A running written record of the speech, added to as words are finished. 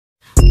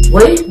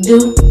What it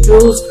do,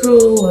 Jules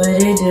Crew? What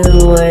it do?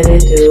 What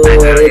it do?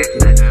 What it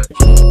do?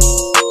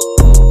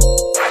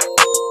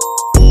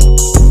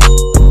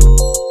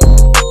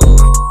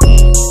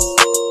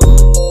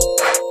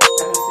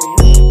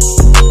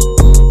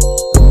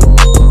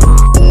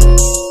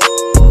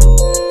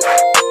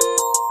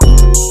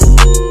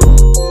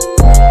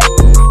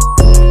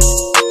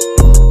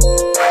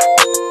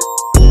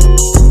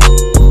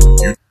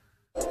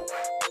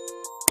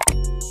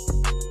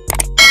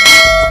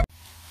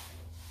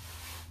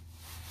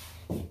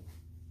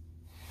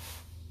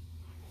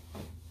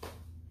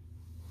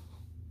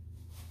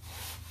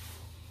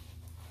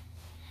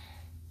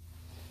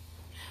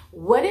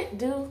 What it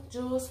do,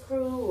 Jules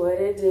Crew? What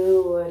it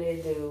do? What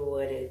it do?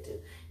 What it do?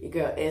 Your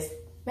girl is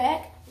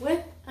back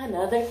with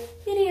another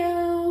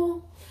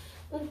video.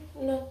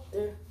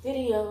 Another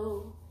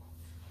video.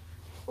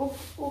 Ooh,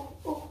 ooh,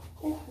 ooh,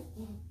 ooh.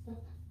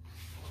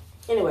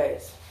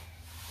 Anyways,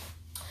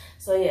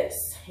 so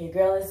yes, your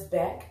girl is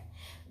back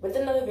with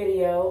another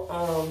video.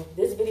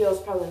 This video is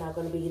probably not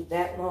going to be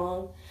that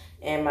long,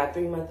 and my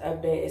 3-month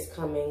update is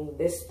coming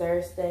this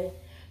Thursday.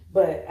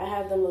 But I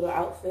have them little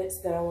outfits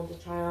that I want to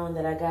try on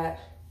that I got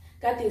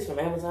these from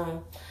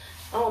Amazon.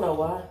 I don't know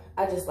why.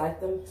 I just like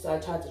them, so I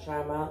tried to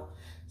try them out.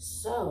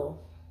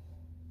 So,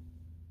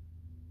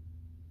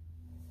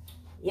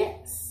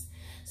 yes.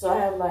 So I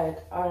have like,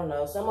 I don't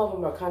know, some of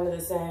them are kind of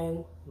the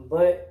same,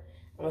 but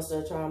I'm going to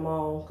still try them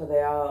on because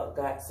they all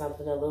got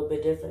something a little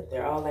bit different.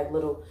 They're all like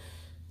little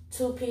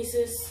 2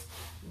 pieces,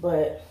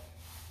 but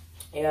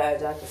yeah,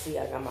 as y'all can see,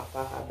 I got my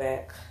faja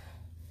back.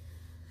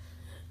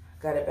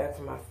 Got it back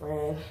from my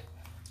friend.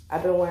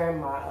 I've been wearing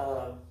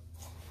my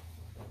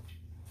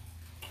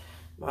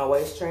my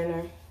waist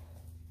trainer.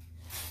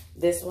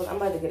 This one, I'm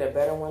about to get a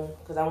better one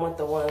because I want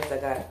the ones that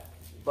got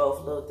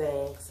both little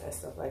things and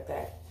stuff like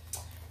that.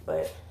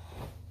 But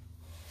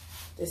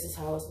this is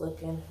how it's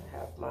looking.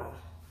 I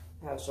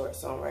have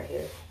shorts on right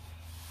here.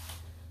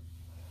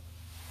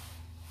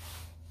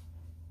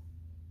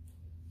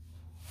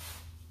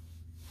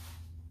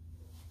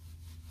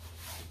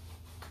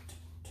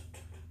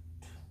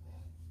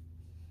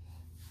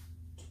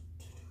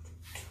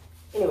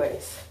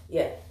 Anyways,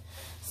 yeah.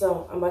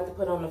 So I'm about to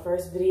put on the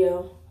first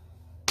video.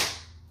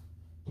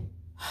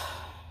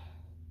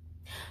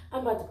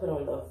 I'm about to put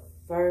on the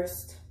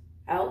first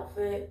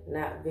outfit,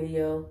 not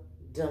video,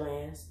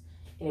 dumbass.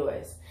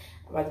 Anyways,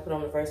 I'm about to put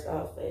on the first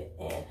outfit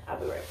and I'll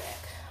be right back.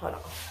 Hold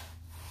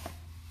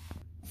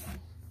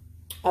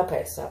on.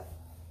 Okay, so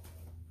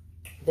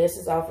this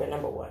is outfit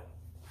number 1.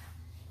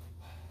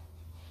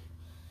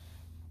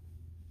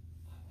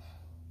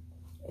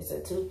 It's a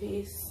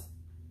 2-piece.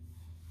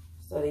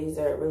 So these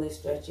are really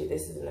stretchy.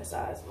 This is in a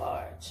size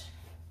large.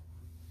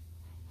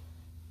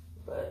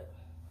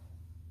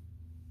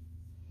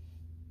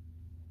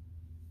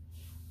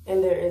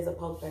 And there is a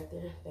poke back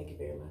there. Thank you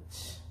very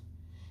much.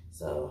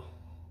 So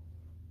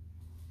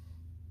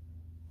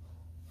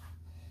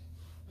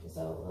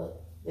look,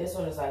 this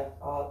one is like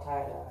all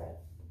tie-dye.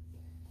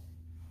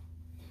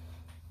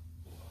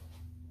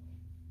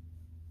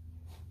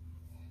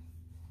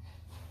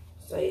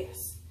 So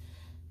yes,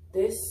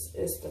 this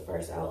is the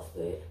first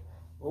outfit.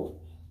 Ooh,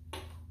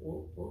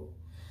 ooh, ooh.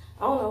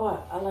 I don't know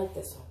why. I like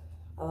this one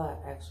a lot,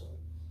 actually.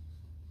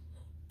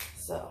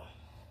 So,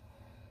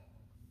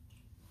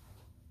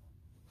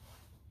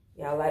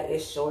 yeah, I like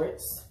its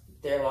shorts.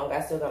 They're long.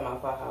 I still got my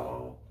faja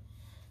on,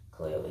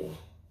 clearly.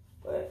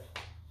 But,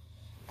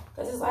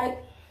 because it's like,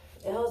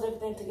 it holds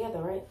everything together,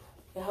 right?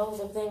 It holds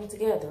everything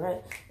together,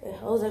 right? It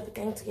holds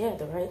everything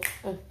together, right?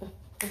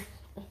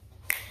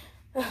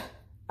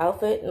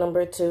 Outfit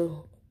number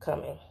 2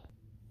 coming.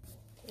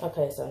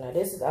 Okay, so now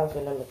this is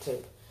outfit number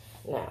 2.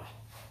 Now,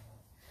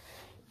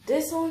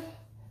 this one,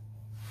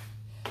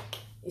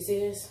 you see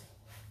this?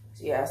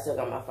 Yeah, I still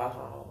got my faja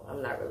on.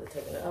 I'm not really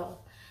taking it off,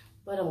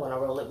 but I'm gonna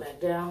roll it back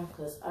down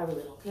because I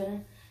really don't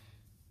care.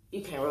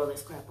 You can't roll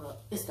this crap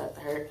up. It starts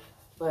to hurt.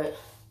 But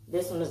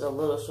this one is a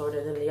little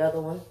shorter than the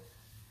other one.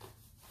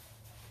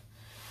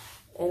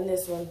 And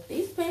this one,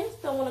 these pants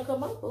don't want to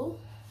come up, boo.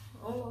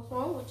 I don't know what's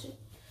wrong with you.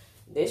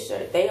 This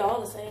shirt, they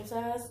all the same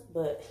size,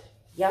 but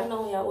y'all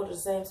know when y'all order the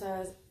same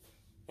size,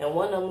 and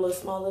one of them a little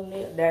smaller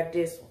than that,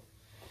 this one.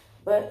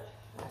 But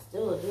I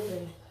still look good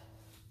in it.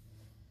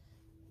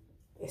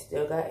 It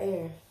still got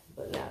air.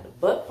 But now the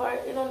butt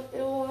part, it don't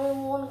even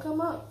want to come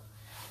up.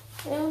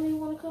 It don't even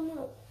want to come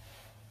up.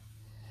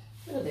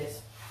 Look at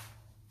this.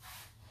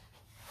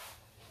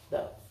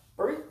 The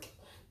freak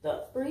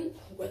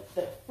with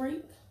the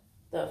freak.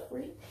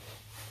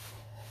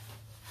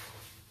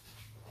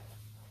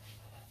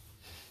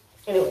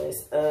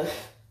 Anyways, oh,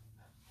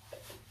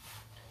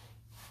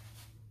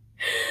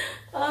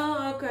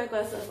 I'll crack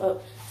myself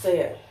up. So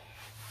yeah,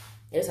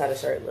 here's how the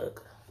shirt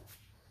look.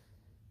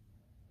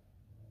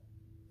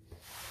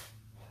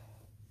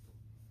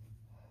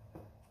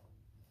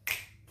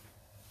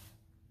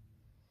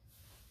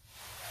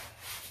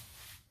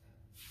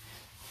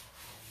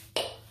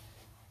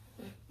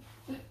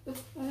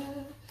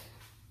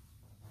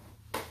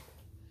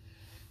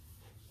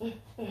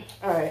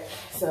 All right,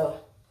 so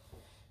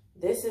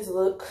This is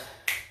look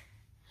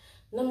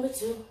number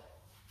 2.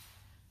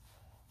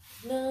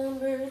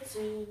 Number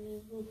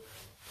 2.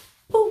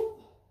 Boom.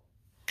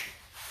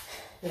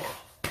 Now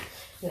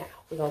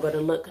we're gonna go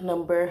to look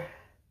number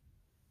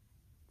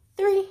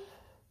 3.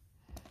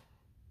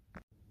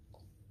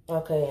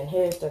 Okay, and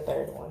here's the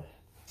third one.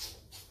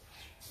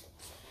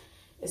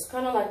 It's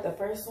kind of like the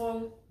first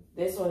one.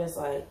 This one is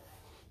like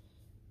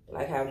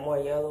have more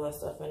yellow and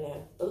stuff in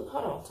there. But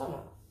hold on, time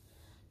out.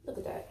 Look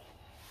at that.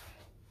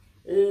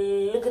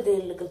 Look at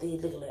that, look at that,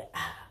 look at that.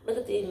 Ah, look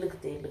at that, look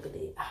at that, look at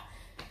that. Ah.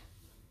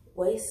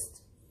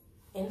 Waist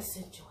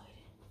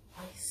accentuated.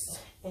 Waist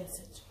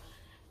accentuated.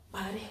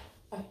 Body.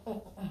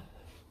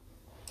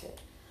 Okay.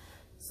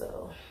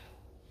 So,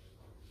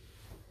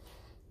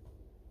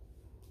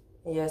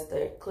 yes,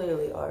 they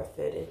clearly are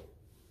fitted.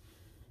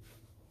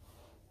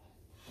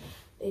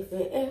 They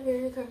fit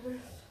every curve.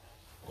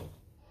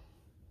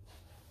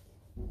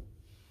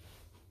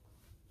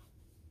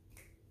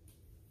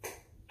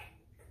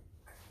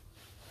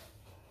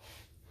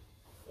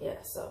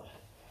 Yeah, so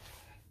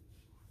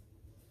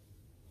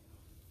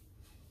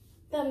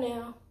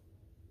thumbnail.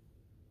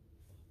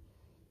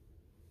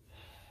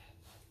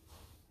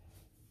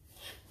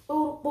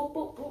 Boop, boop,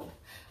 boop, boop.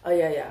 Oh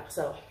yeah.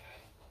 So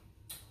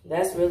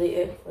that's really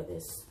it for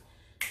this.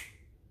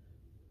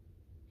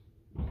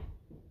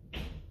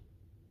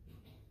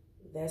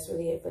 That's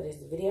really it for this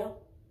video.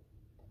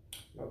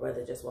 My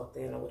brother just walked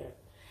in or whatever.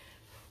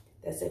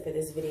 That's it for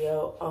this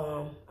video.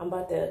 I'm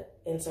about to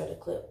insert a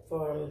clip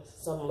from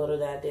something little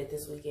that I did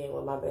this weekend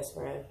with my best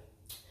friend.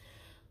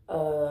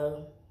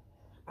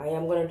 I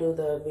am going to do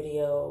the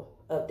video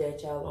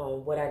update y'all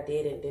on what I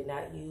did and did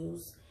not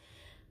use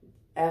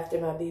after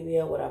my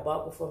BBL, what I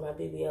bought before my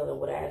BBL, and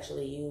what I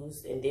actually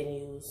used and didn't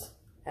use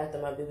after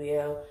my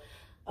BBL.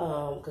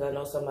 Because I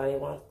know somebody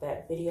wants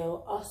that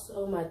video.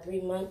 Also, my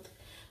 3-month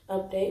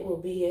update will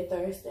be here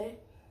Thursday.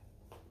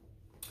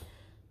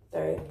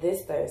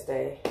 This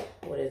Thursday.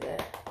 What is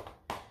that?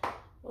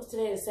 What's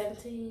today? The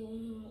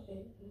 17th?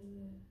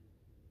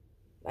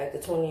 Like the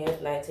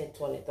 20th, 19th,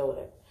 20th, or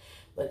whatever.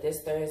 But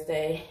this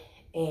Thursday.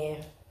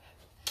 And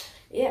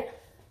yeah,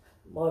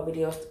 more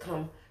videos to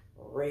come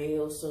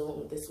real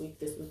soon. This week.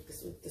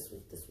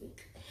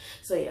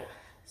 So yeah,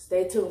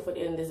 stay tuned for the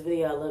end of this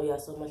video. I love y'all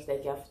so much.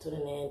 Thank y'all for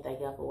tuning in. Thank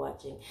y'all for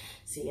watching.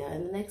 See y'all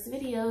in the next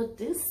video.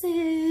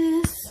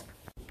 Deuces.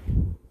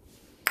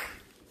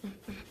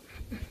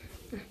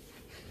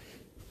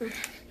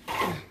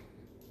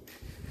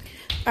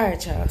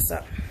 Alright, y'all,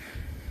 so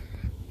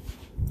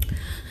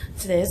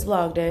today is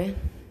vlog day.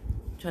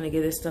 Trying to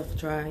give this stuff a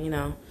try, you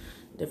know,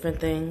 different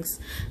things.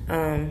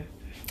 I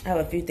have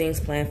a few things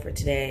planned for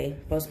today.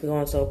 Supposed to be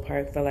going to a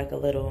park for like a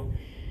little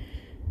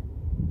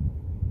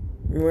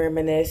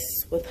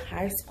reminisce with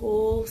high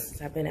school.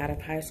 Since I've been out of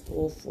high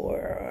school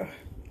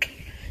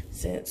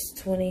since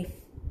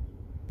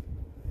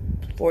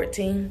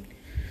 2014.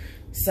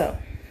 So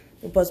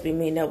we're supposed to be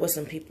meeting up with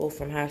some people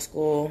from high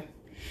school.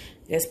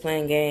 Just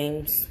playing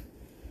games.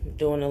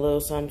 Doing a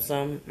little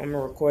something. I'm gonna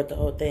record the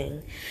whole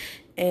thing,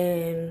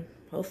 and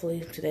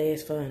hopefully today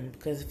is fun,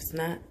 because if it's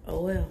not,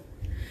 oh well,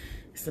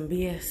 it's some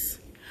BS.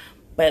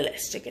 But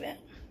let's check it out.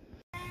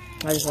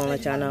 I just want to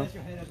let y'all know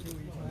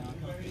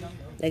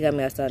they got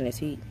me outside in this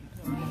heat.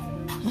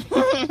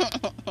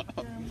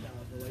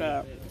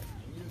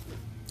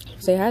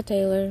 Say hi,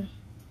 Taylor.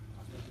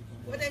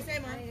 What they say,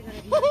 Mom?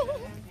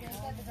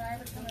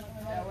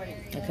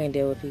 I can't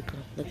deal with people.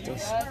 Look at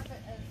this.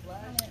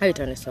 How you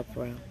turn this up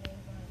around?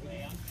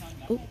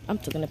 Oop, I'm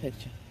taking a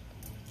picture.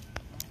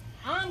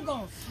 I'm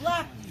gonna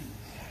slap you.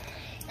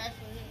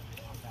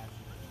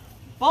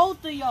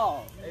 Both of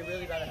y'all. They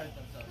really gotta hurt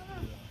themselves.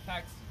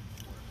 Facts.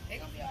 They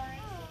gonna be alright.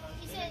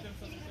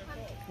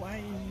 Why are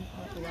you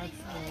not the right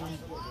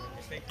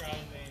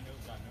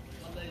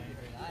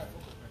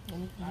side?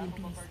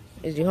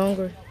 Is you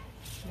hungry?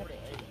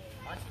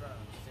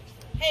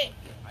 Hey.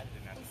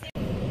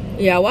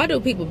 Yeah, why do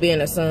people be in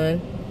the sun?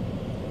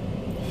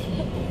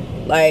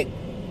 Like,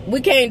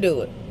 we can't do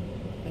it.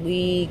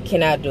 We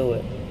cannot do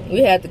it.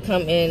 We have to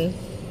come in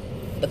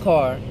the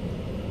car.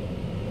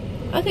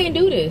 I can't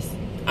do this.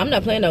 I'm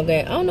not playing no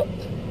game. I don't know.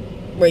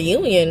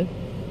 Reunion.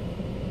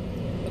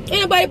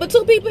 Ain't nobody but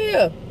 2 people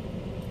here.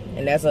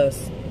 And that's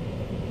us.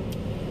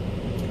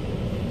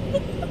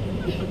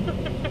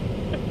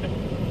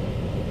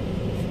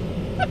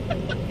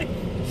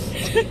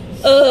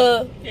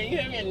 Can you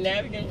have me a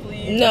napkin,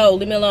 please? No,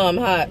 leave me alone.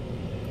 I'm hot.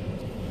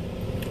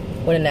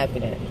 What a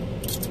napkin at?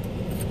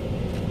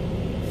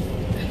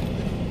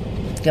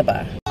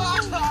 Goodbye.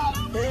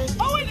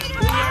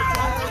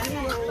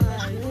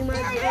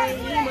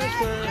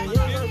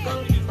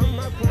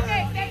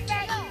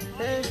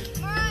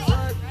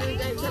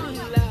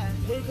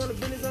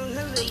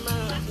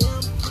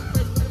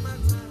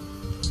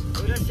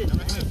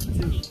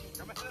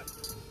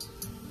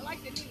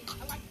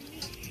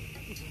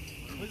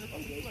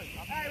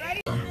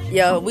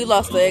 Yo, we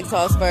lost the egg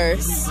toss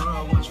first.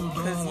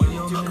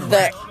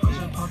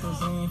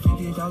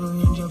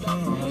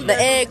 The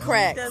egg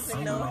cracks.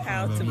 Doesn't know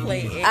how to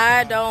play egg.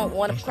 I don't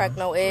want to crack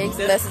no eggs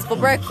unless it's for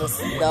breakfast.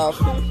 The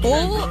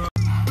fool.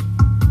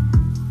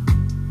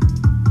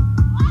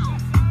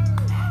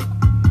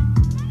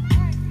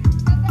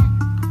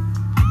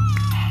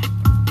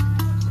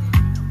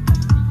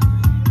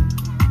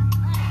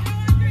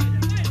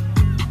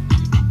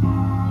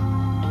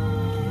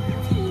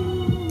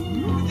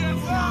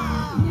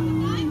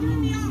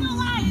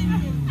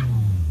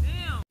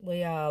 Well,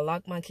 y'all,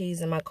 lock my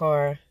keys in my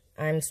car.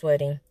 I'm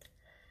sweating.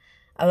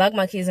 I locked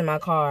my keys in my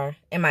car,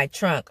 in my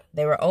trunk.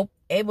 They were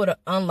able to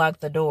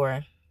unlock the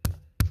door,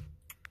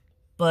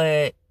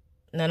 but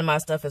none of my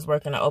stuff is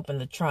working to open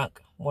the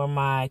trunk where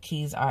my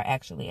keys are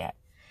actually at.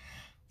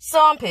 So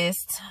I'm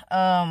pissed.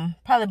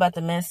 Probably about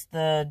to miss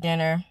the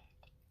dinner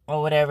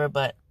or whatever,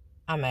 but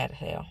I'm mad as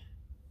hell.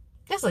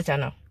 Just to let y'all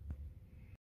know.